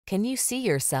Can you see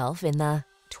yourself in the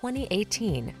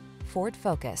 2018 Ford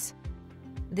Focus?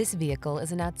 This vehicle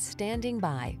is an outstanding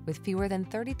buy with fewer than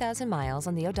 30,000 miles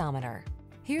on the odometer.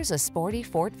 Here's a sporty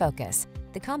Ford Focus,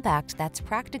 the compact that's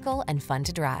practical and fun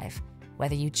to drive.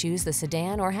 Whether you choose the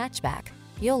sedan or hatchback,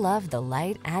 you'll love the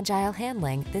light, agile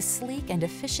handling this sleek and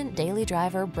efficient daily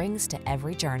driver brings to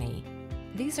every journey.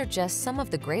 These are just some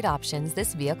of the great options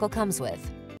this vehicle comes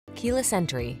with: keyless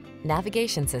entry,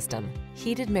 navigation system,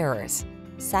 heated mirrors,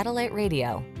 satellite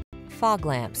radio, fog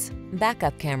lamps,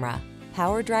 backup camera,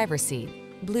 power driver's seat,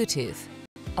 Bluetooth,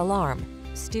 alarm,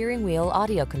 steering wheel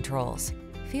audio controls.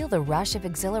 Feel the rush of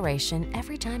exhilaration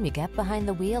every time you get behind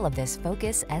the wheel of this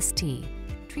Focus ST.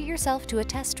 Treat yourself to a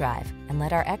test drive and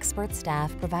let our expert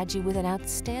staff provide you with an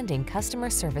outstanding customer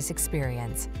service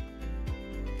experience.